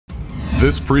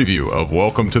This preview of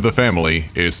Welcome to the Family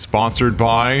is sponsored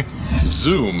by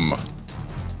Zoom.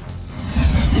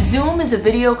 Zoom is a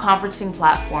video conferencing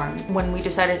platform. When we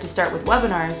decided to start with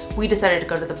webinars, we decided to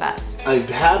go to the best. I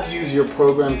have used your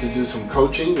program to do some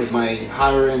coaching with my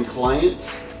higher end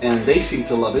clients, and they seem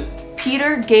to love it.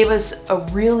 Peter gave us a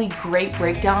really great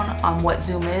breakdown on what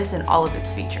Zoom is and all of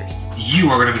its features. You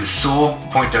are going to be the sole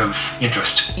point of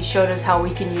interest. He showed us how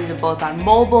we can use it both on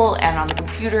mobile and on the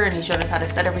computer, and he showed us how to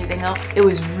set everything up. It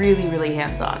was really, really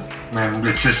hands-on. And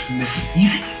it's easy.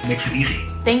 It makes it easy.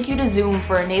 Thank you to Zoom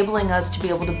for enabling us to be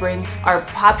able to bring our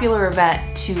popular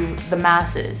event to the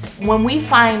masses. When we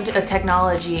find a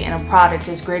technology and a product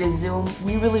as great as Zoom,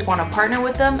 we really want to partner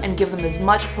with them and give them as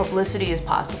much publicity as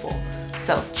possible.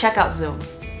 So check out Zoom.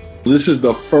 This is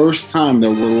the first time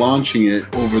that we're launching it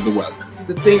over the web.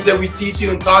 The things that we teach you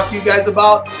and talk to you guys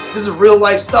about, this is real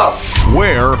life stuff.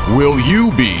 Where will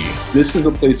you be? This is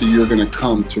a place that you're going to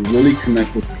come to really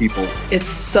connect with people. It's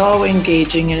so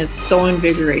engaging and it's so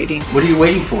invigorating. What are you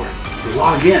waiting for?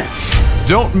 Log in.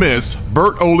 Don't miss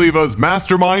Bert Oliva's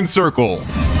Mastermind Circle.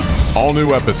 All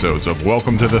new episodes of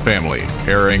Welcome to the Family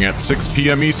airing at 6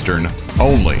 p.m. Eastern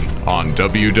only on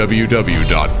www.bowa.tv.